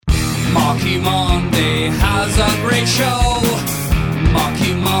Marky Monday has a great show.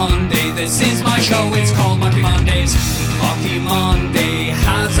 Marky Monday, this is my show. It's called Marky Mondays. Marky Monday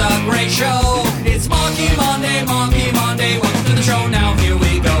has a great show. It's Marky Monday, Marky Monday. Welcome to the show. Now here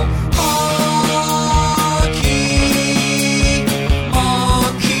we go.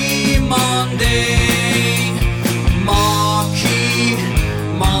 Marky Monday. Marky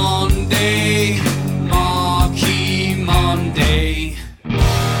Monday. Marky Monday.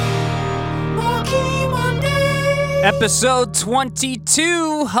 Marky Monday. Episode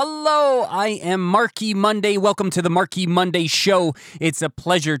 22. Hello, I am Marky Monday. Welcome to the Marky Monday Show. It's a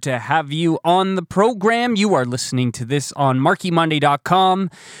pleasure to have you on the program. You are listening to this on markymonday.com,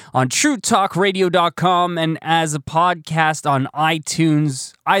 on truetalkradio.com, and as a podcast on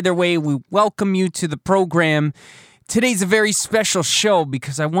iTunes. Either way, we welcome you to the program. Today's a very special show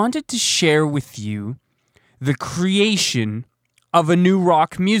because I wanted to share with you the creation of a new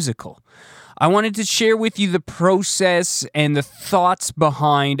rock musical. I wanted to share with you the process and the thoughts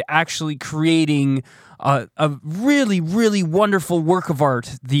behind actually creating a really, really wonderful work of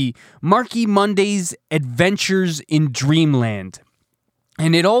art, the Marky Monday's Adventures in Dreamland.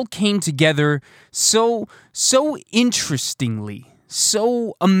 And it all came together so interestingly,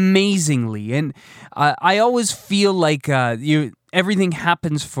 so amazingly. And I always feel like everything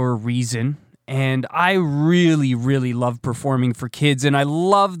happens for a reason. And I really, really love performing for kids. And I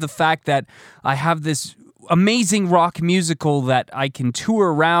love the fact that I have this amazing rock musical that I can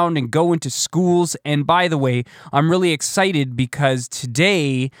tour around and go into schools. And by the way, I'm really excited because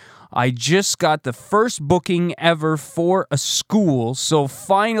today I just got the first booking ever for a school. So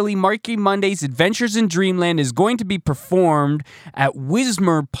finally, Marky Monday's Adventures in Dreamland is going to be performed at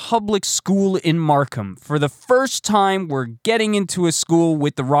Wismer Public School in Markham. For the first time, we're getting into a school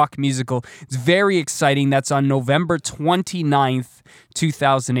with the rock musical. It's very exciting. That's on November 29th,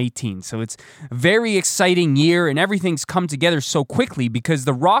 2018. So it's a very exciting year, and everything's come together so quickly because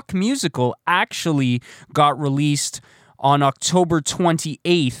the rock musical actually got released on October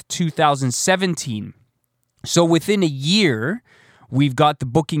 28th, 2017. So within a year, we've got the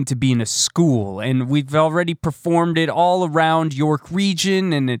booking to be in a school, and we've already performed it all around York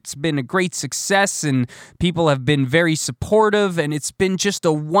region, and it's been a great success, and people have been very supportive, and it's been just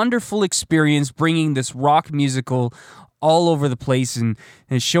a wonderful experience bringing this rock musical all over the place and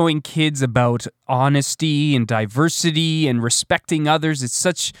showing kids about honesty and diversity and respecting others. It's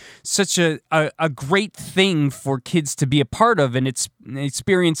such a great thing for kids to be a part of, and it's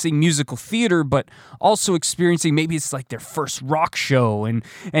experiencing musical theater, but also experiencing maybe it's like their first rock show, and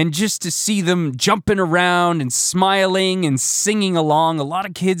just to see them jumping around and smiling and singing along. A lot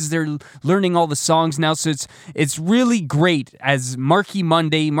of kids, they're learning all the songs now, so it's really great. As Marky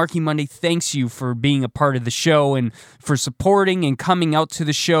Monday thanks you for being a part of the show and for supporting and coming out to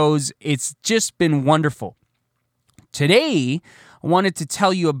the shows. It's just been wonderful. Today, I wanted to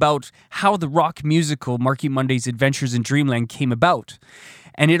tell you about how the rock musical Marky Monday's Adventures in Dreamland came about.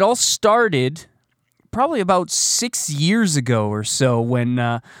 And it all started probably about 6 years ago or so when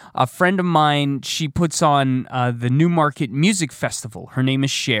a friend of mine, she puts on the Newmarket Music Festival. Her name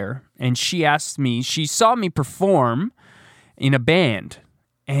is Cher. And she saw me perform in a band.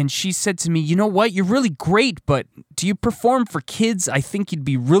 And she said to me, you know what, you're really great, but do you perform for kids? I think you'd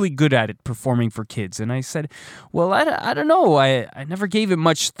be really good at it, performing for kids. And I said, well, I don't know. I never gave it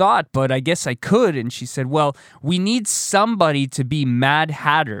much thought, but I guess I could. And she said, well, we need somebody to be Mad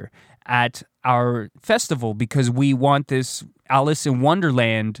Hatter at our festival because we want this Alice in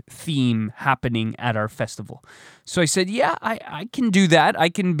Wonderland theme happening at our festival. So I said, yeah, I can do that. I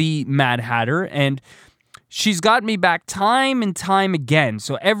can be Mad Hatter. And she's got me back time and time again.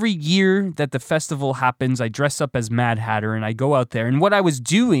 So every year that the festival happens, I dress up as Mad Hatter and I go out there. And what I was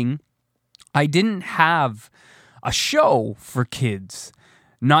doing, I didn't have a show for kids.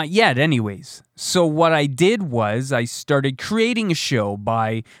 Not yet, anyways. So what I did was I started creating a show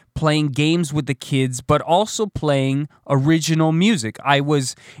by playing games with the kids, but also playing original music. I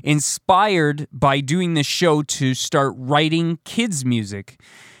was inspired by doing this show to start writing kids' music,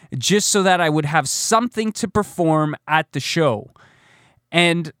 just so that I would have something to perform at the show.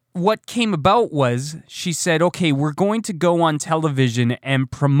 And what came about was she said, okay, we're going to go on television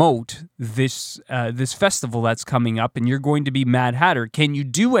and promote this festival that's coming up, and you're going to be Mad Hatter. Can you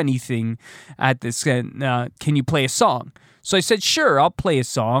do anything at this? Can you play a song? So I said, sure, I'll play a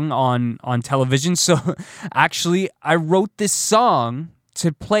song on television. So actually, I wrote this song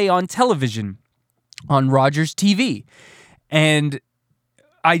to play on television on Rogers TV. And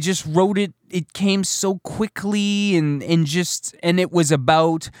I just wrote it. It came so quickly, and it was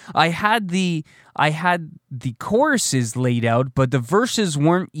about. I had the choruses laid out, but the verses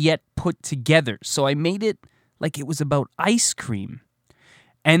weren't yet put together. So I made it like it was about ice cream.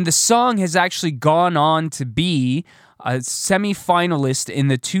 And the song has actually gone on to be a semi-finalist in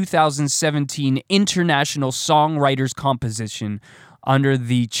the 2017 International Songwriters Composition under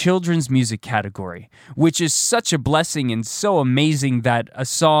the children's music category, which is such a blessing and so amazing that a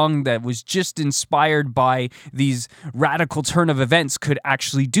song that was just inspired by these radical turn of events could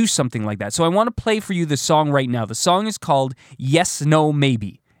actually do something like that. So I want to play for you the song right now. The song is called Yes, No,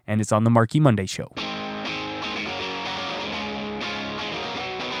 Maybe, and it's on the Marky Monday Show.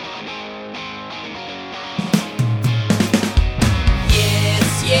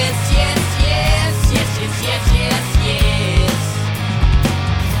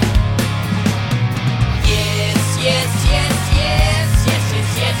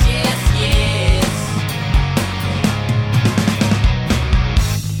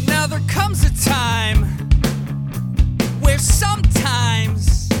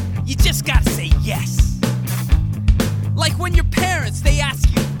 Gotta say yes. Like when your parents, they ask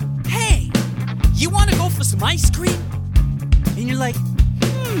you, hey, you want to go for some ice cream? And you're like,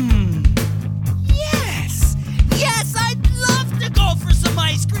 yes, I'd love to go for some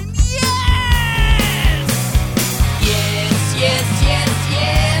ice cream, yes! Yes.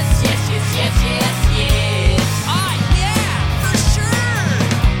 Ah, yeah, for sure!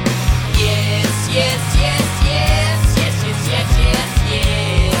 Yes.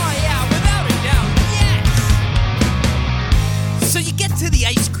 So you get to the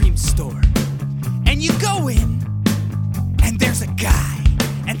ice cream store, and you go in, and there's a guy,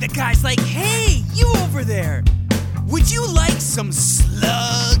 and the guy's like, hey, you over there, would you like some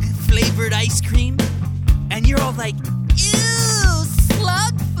slug-flavored ice cream? And you're all like, ew,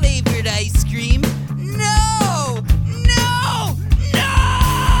 slug-flavored ice cream? No!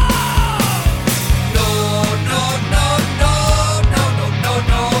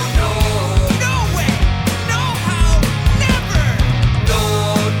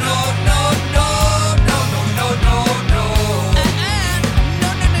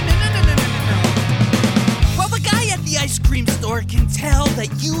 Can tell that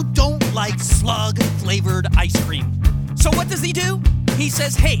you don't like slug-flavored ice cream. So what does he do? He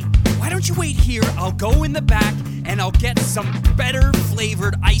says, hey, why don't you wait here? I'll go in the back and I'll get some better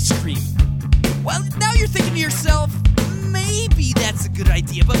flavored ice cream. Well, now you're thinking to yourself, maybe that's a good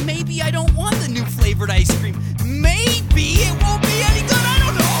idea, but maybe I don't want the new flavored ice cream. Maybe it won't be any good. I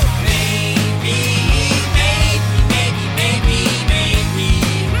don't know. Maybe.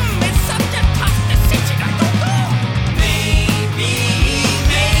 It's such a tough decision. I don't know.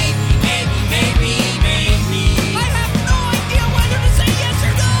 I have no idea whether to say yes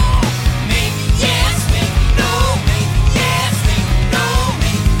or no. Maybe yes, maybe no. Maybe yes, maybe no.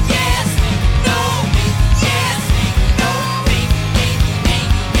 Maybe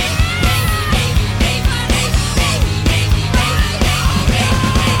yes, maybe no. Maybe yes, maybe no.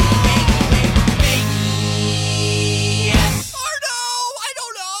 Yes or no. I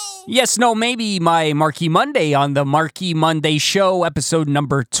don't know. Yes, no, maybe my Marky Monday on the Marky Monday Show, episode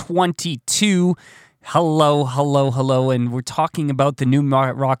number 22. Hello, and we're talking about the new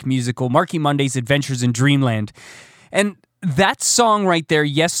rock musical, Marky Monday's Adventures in Dreamland. And that song right there,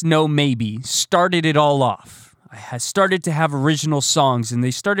 Yes, No, Maybe, started it all off. I started to have original songs, and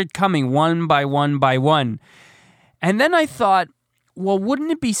they started coming one by one by one. And then I thought, well,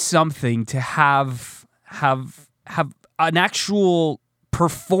 wouldn't it be something to have an actual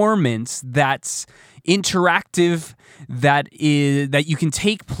performance that's interactive, that you can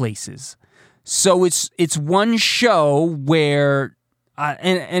take places? So it's one show where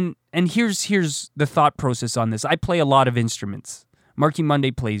and here's the thought process on this. I play a lot of instruments. Marky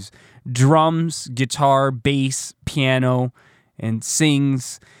Monday plays drums, guitar, bass, piano, and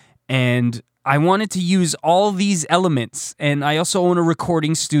sings, and I wanted to use all these elements, and I also own a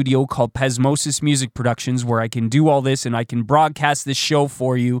recording studio called Pesmosis Music Productions where I can do all this and I can broadcast this show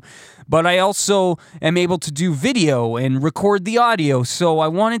for you, but I also am able to do video and record the audio, so I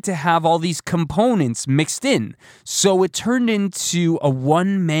wanted to have all these components mixed in. So it turned into a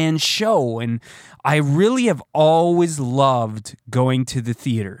one-man show, and I really have always loved going to the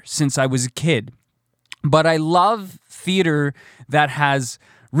theater since I was a kid. But I love theater that has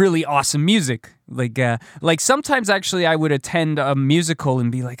really awesome music. Like sometimes actually I would attend a musical and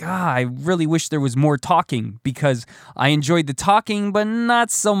be like, I really wish there was more talking because I enjoyed the talking, but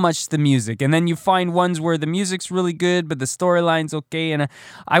not so much the music. And then you find ones where the music's really good, but the storyline's okay. And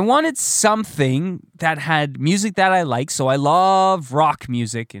I wanted something that had music that I like. So I love rock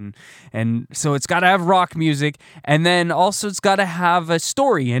music. And so it's got to have rock music. And then also it's got to have a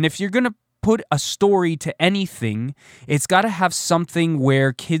story. And if you're going to put a story to anything, it's got to have something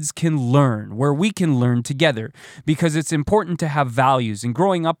where kids can learn, where we can learn together, because it's important to have values. And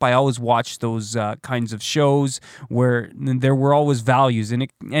growing up, I always watched those kinds of shows where there were always values, and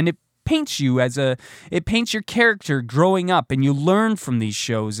it paints you it paints your character growing up, and you learn from these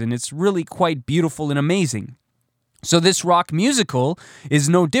shows, and it's really quite beautiful and amazing. So this rock musical is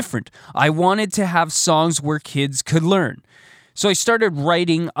no different. I wanted to have songs where kids could learn. So I started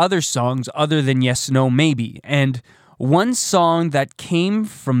writing other songs other than Yes, No, Maybe. And one song that came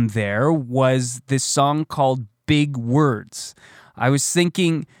from there was this song called Big Words. I was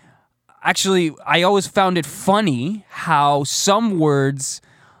thinking, actually, I always found it funny how some words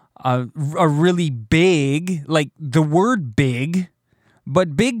are really big, like the word big,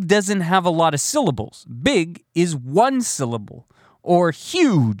 but big doesn't have a lot of syllables. Big is one syllable, or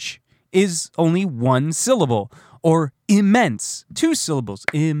huge is only one syllable, or immense, 2 syllables,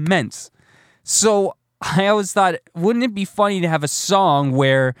 immense. So I always thought, wouldn't it be funny to have a song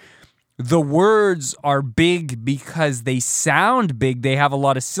where the words are big because they sound big, they have a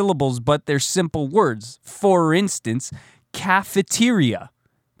lot of syllables, but they're simple words. For instance, cafeteria.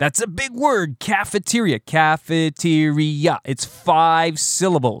 That's a big word, cafeteria. Cafeteria. It's 5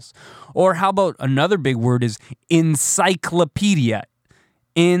 syllables. Or how about another big word is encyclopedia.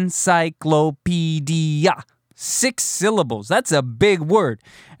 Encyclopedia. 6 syllables. That's a big word.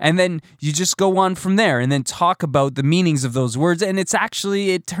 And then you just go on from there and then talk about the meanings of those words. And it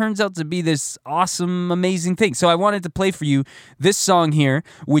turns out to be this awesome, amazing thing. So I wanted to play for you this song here,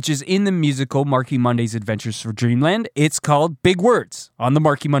 which is in the musical Marky Monday's Adventures for Dreamland. It's called Big Words on the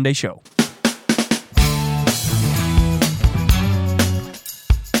Marky Monday Show.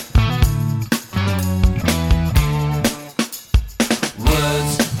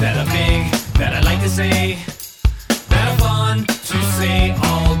 Words that are big, that I like to say, that are fun to say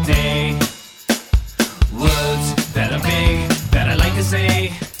all day. Words that are big, that I like to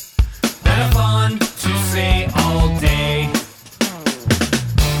say, that are fun to say all day.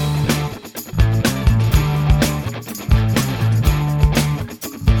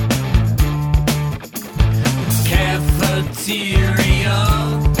 Cafeteria,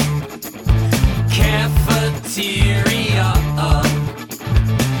 cafeteria,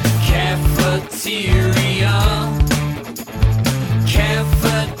 cafeteria,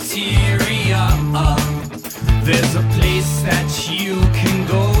 cafeteria. There's a place that you can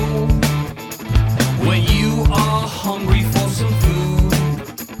go when you are hungry for some food.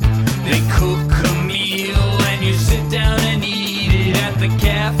 They cook a meal and you sit down and eat it at the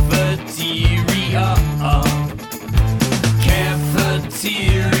cafeteria.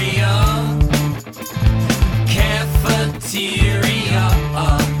 Cafeteria, cafeteria,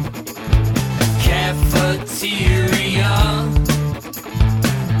 cafeteria,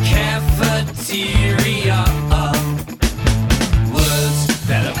 cafeteria. Words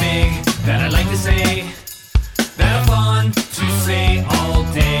that are big, that I like to say, that are fun to say all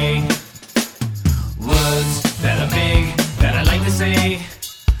day. Words that are big, that I like to say,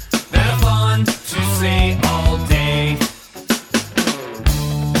 that are fun to say all day.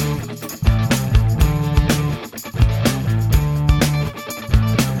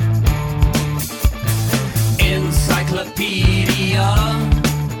 Encyclopedia,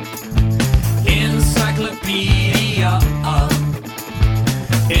 encyclopedia,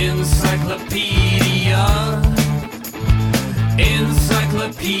 encyclopedia,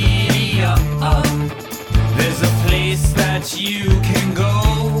 encyclopedia. There's a place that you can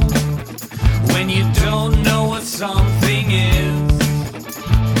go when you don't know what something is.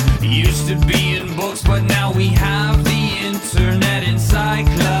 It used to be in books, but now we have the internet.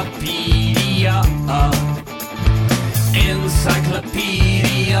 Encyclopedia,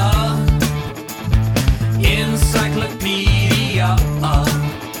 encyclopedia, encyclopedia,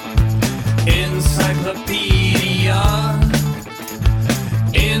 encyclopedia,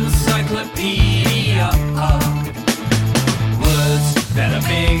 encyclopedia. Words that are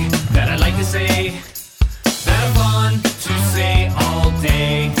big, that I like to say, that are fun to say all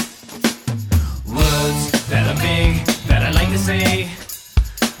day. Words that are big, that I like to say,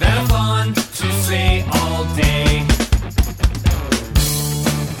 that are fun to say all day.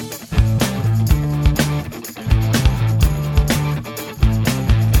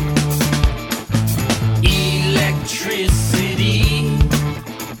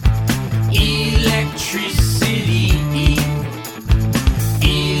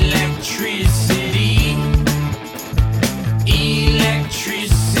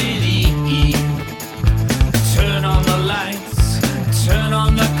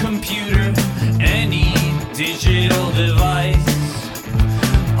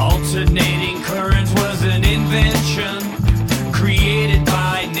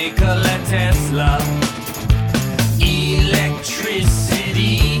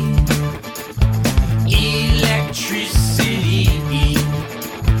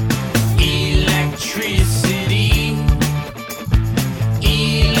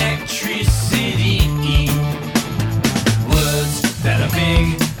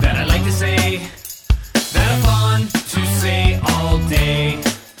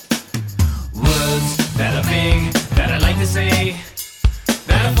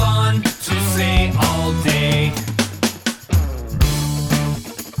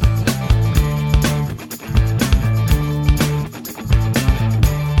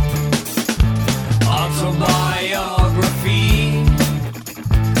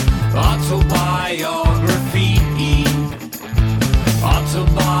 Autobiography.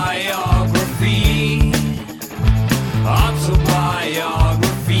 Autobiography.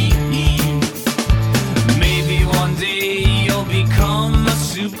 Autobiography. Maybe one day you'll become a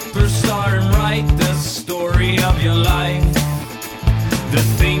superstar and write the story of your life. The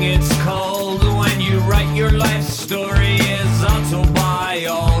thing it's called when you write your life story is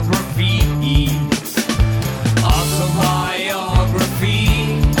autobiography. Autobiography.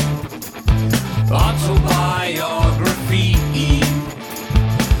 Autobiography.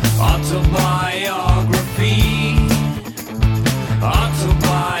 Autobiography.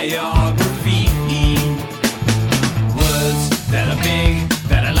 Autobiography. Words that are big,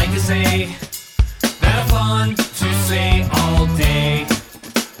 that I like to say, that are fun to say all day.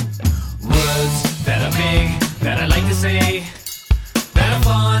 Words that are big, that I like to say, that are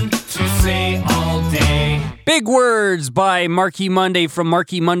fun to say all day. Big Words by Marky Monday from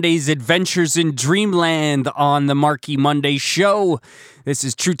Marky Monday's Adventures in Dreamland on the Marky Monday Show. This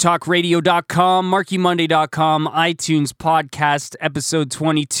is TrueTalkRadio.com, MarkyMonday.com, iTunes Podcast, episode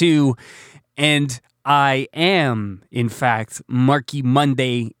 22. And I am, in fact, Marky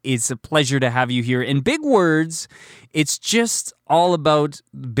Monday. It's a pleasure to have you here. And Big Words, it's just all about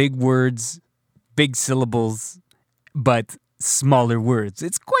big words, big syllables, but smaller words.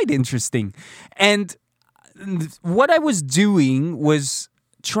 It's quite interesting. And what I was doing was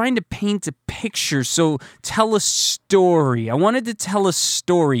trying to paint a picture, so tell a story. I wanted to tell a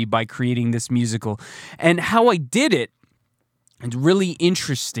story by creating this musical. And how I did it, and really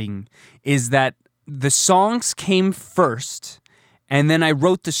interesting, is that the songs came first, and then I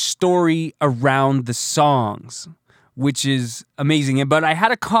wrote the story around the songs, which is amazing. But I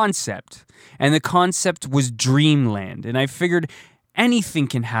had a concept, and the concept was Dreamland, and I figured anything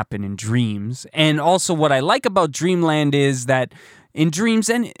can happen in dreams. And also what I like about Dreamland is that in dreams,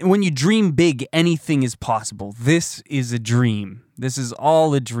 and when you dream big, anything is possible. This is a dream. This is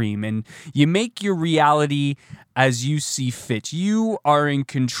all a dream. And you make your reality as you see fit. You are in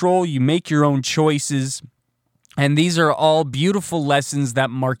control. You make your own choices. And these are all beautiful lessons that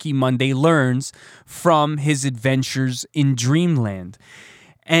Marky Monday learns from his adventures in Dreamland.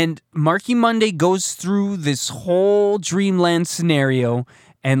 And Marky Monday goes through this whole Dreamland scenario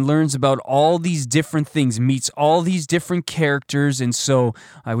and learns about all these different things, meets all these different characters. And so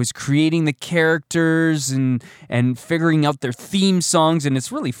I was creating the characters and figuring out their theme songs. And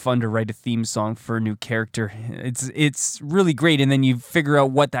it's really fun to write a theme song for a new character. It's really great. And then you figure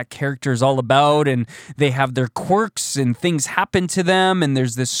out what that character is all about. And they have their quirks and things happen to them. And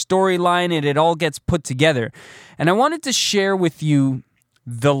there's this storyline and it all gets put together. And I wanted to share with you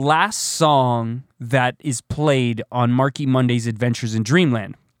the last song that is played on Marky Monday's Adventures in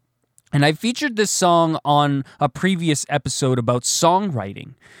Dreamland. And I featured this song on a previous episode about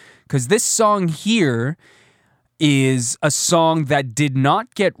songwriting, because this song here is a song that did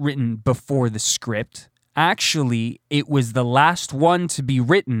not get written before the script. Actually, it was the last one to be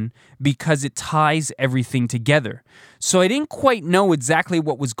written because it ties everything together. So I didn't quite know exactly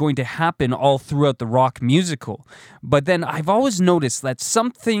what was going to happen all throughout the rock musical. But then I've always noticed that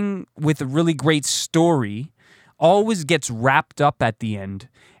something with a really great story always gets wrapped up at the end.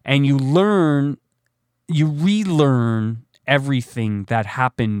 And you relearn everything that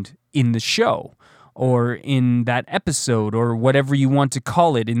happened in the show, or in that episode, or whatever you want to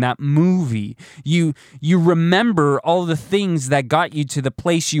call it, in that movie. You remember all the things that got you to the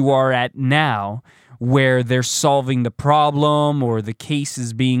place you are at now, where they're solving the problem, or the case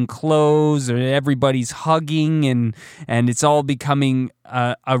is being closed, or everybody's hugging, and it's all becoming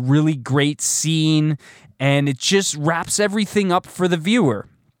a really great scene, and it just wraps everything up for the viewer.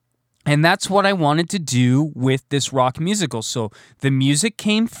 And that's what I wanted to do with this rock musical. So the music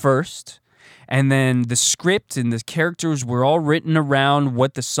came first, and then the script and the characters were all written around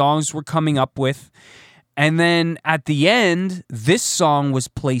what the songs were coming up with. And then at the end, this song was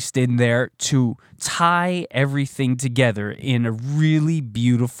placed in there to tie everything together in a really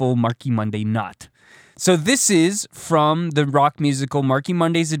beautiful Marky Monday knot. So this is from the rock musical Marky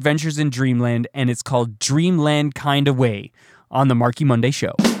Monday's Adventures in Dreamland, and it's called Dreamland Kind of Way on the Marky Monday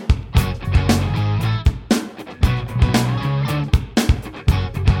Show.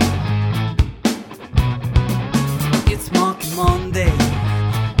 Monday,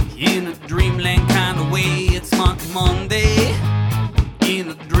 in a dreamland kind of way, it's Marky Monday. In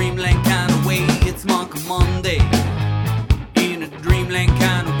a dreamland kind of way, it's Marky Monday. In a dreamland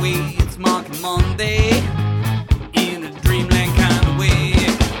kind of way, it's Marky Monday. In a dreamland kind of way,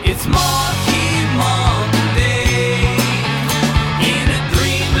 it's Marky Monday. In a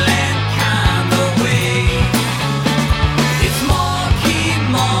dreamland kind of way, it's Marky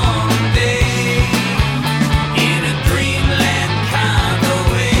Monday.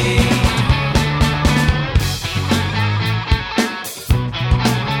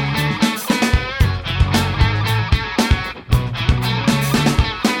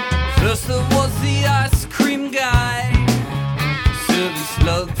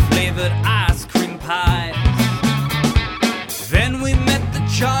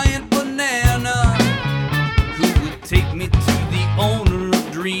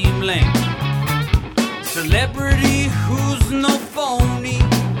 celebrity who's no phony.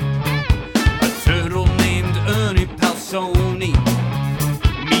 A turtle named Ernie Palsoni.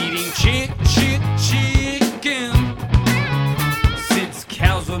 Meeting chicken. Since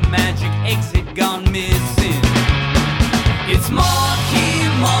cows were magic, eggs had gone missing. It's Marky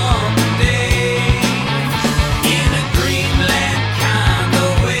Monday in a dreamland kind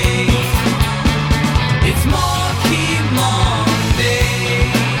of way. It's Marky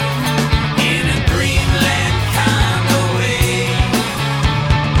Monday in a dreamland kind of way.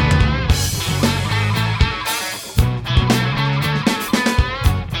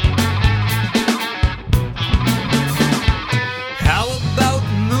 How about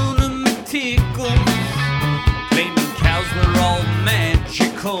Moon and Tickle? Claiming cows were all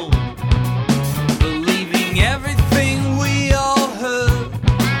magical, believing everything we all heard,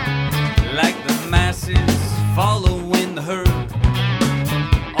 like the masses following the herd.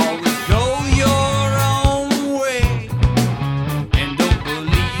 Always go your own way, and don't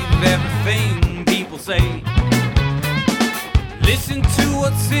believe everything people say. Listen to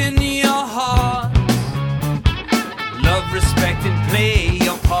what's in your heart, love, respect, and play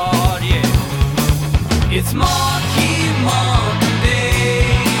your part, yeah. It's Marky Monday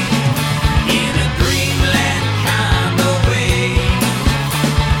in a dreamland kind of way.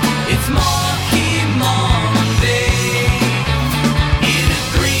 It's Marky Monday in a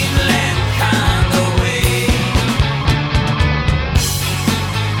dreamland kind of way.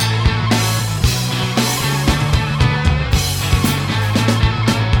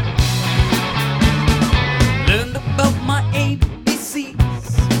 Learned about my ABCs,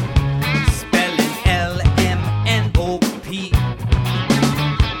 spelling LMNOP.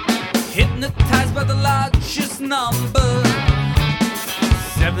 Hypnotized by the largest number,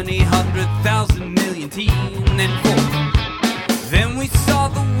 70, 100,000 million teen and four. Then we saw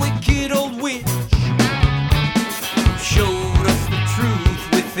the wicked old witch who showed us the truth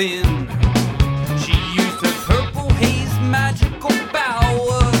within. She used her purple haze magical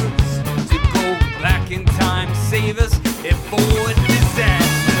powers to go back in time, save us, avoid disaster.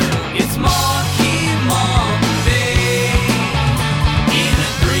 It's Marky Monday in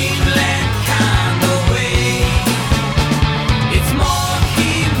a dreamland kind of way. It's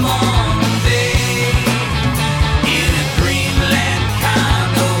Marky Monday in a dreamland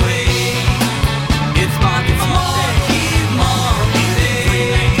kind of way. It's Marky Monday kind of way. It's Marky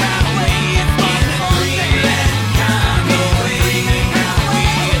Monday kind of way. It's Marky Monday kind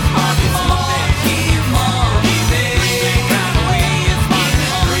of way. It's Marky dreamland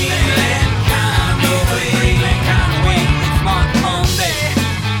kind of way. It's Marky Monday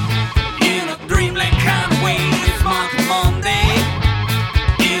in a dreamland kind of way. It's Marky Monday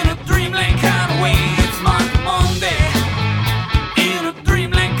in a dreamland kind of way. It's Marky Monday in a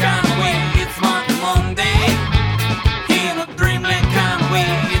dreamland kind of way. It's Marky Monday in a dreamland kind of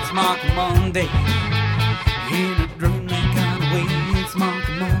way. It's Marky Monday in a dreamland kind of way. It's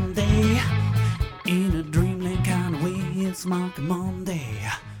Marky Monday in a dreamland kind of way. It's Marky Monday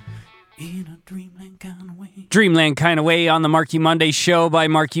in a dreamland kind of way. Dreamland Kind of Way on the Marky Monday show by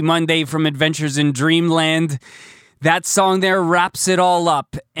Marky Monday from Adventures in Dreamland. That song there wraps it all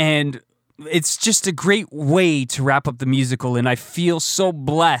up, and it's just a great way to wrap up the musical, and I feel so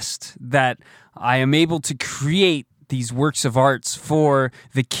blessed that I am able to create these works of arts for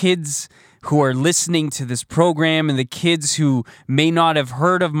the kids who are listening to this program and the kids who may not have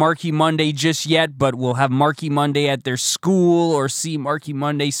heard of Marky Monday just yet, but will have Marky Monday at their school or see Marky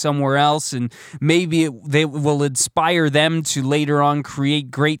Monday somewhere else, and maybe they will inspire them to later on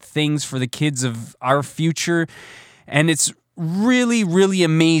create great things for the kids of our future. And it's really, really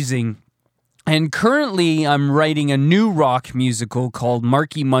amazing. And currently, I'm writing a new rock musical called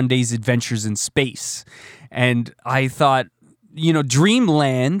Marky Monday's Adventures in Space. And I thought,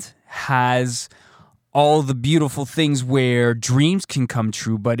 Dreamland has all the beautiful things where dreams can come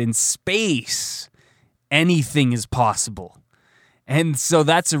true, but in space, anything is possible. And so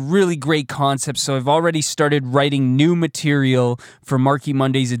that's a really great concept. So I've already started writing new material for Marky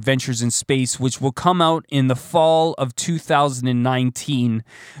Monday's Adventures in Space, which will come out in the fall of 2019.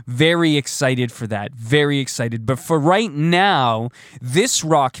 Very excited for that. Very excited. But for right now, this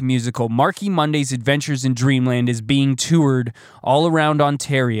rock musical, Marky Monday's Adventures in Dreamland, is being toured all around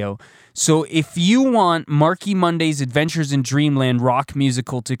Ontario. So if you want Marky Monday's Adventures in Dreamland rock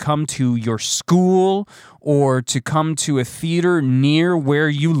musical to come to your school or to come to a theater near where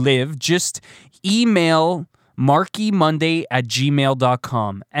you live, just email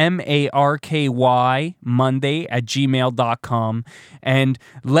markymonday@gmail.com. MARKY Monday@gmail.com. And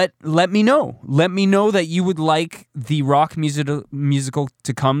let me know. Let me know that you would like the rock musical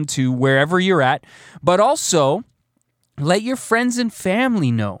to come to wherever you're at. But also, let your friends and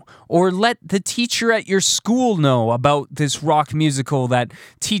family know, or let the teacher at your school know about this rock musical that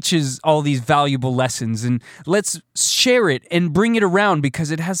teaches all these valuable lessons. And let's share it and bring it around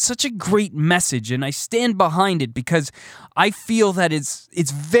because it has such a great message, and I stand behind it because I feel that it's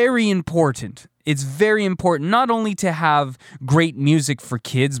very important. It's very important not only to have great music for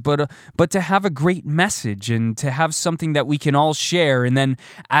kids, but to have a great message and to have something that we can all share. And then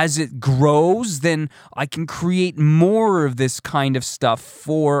as it grows, then I can create more of this kind of stuff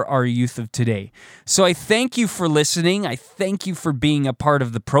for our youth of today. So I thank you for listening. I thank you for being a part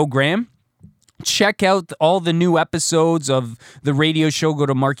of the program. Check out all the new episodes of the radio show. Go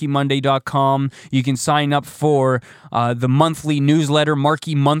to markymonday.com. You can sign up for the monthly newsletter,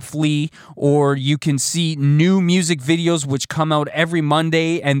 Marky Monthly, or you can see new music videos which come out every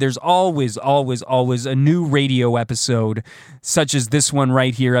Monday, and there's always a new radio episode, such as this one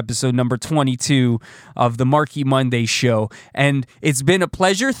right here, episode number 22 of the Marky Monday show. And it's been a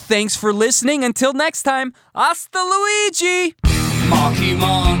pleasure. Thanks for listening. Until next time, hasta Luigi! Marky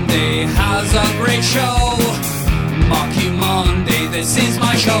Monday has a great show. Marky Monday, this is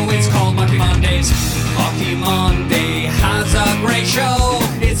my show. It's called Marky Mondays. Marky Monday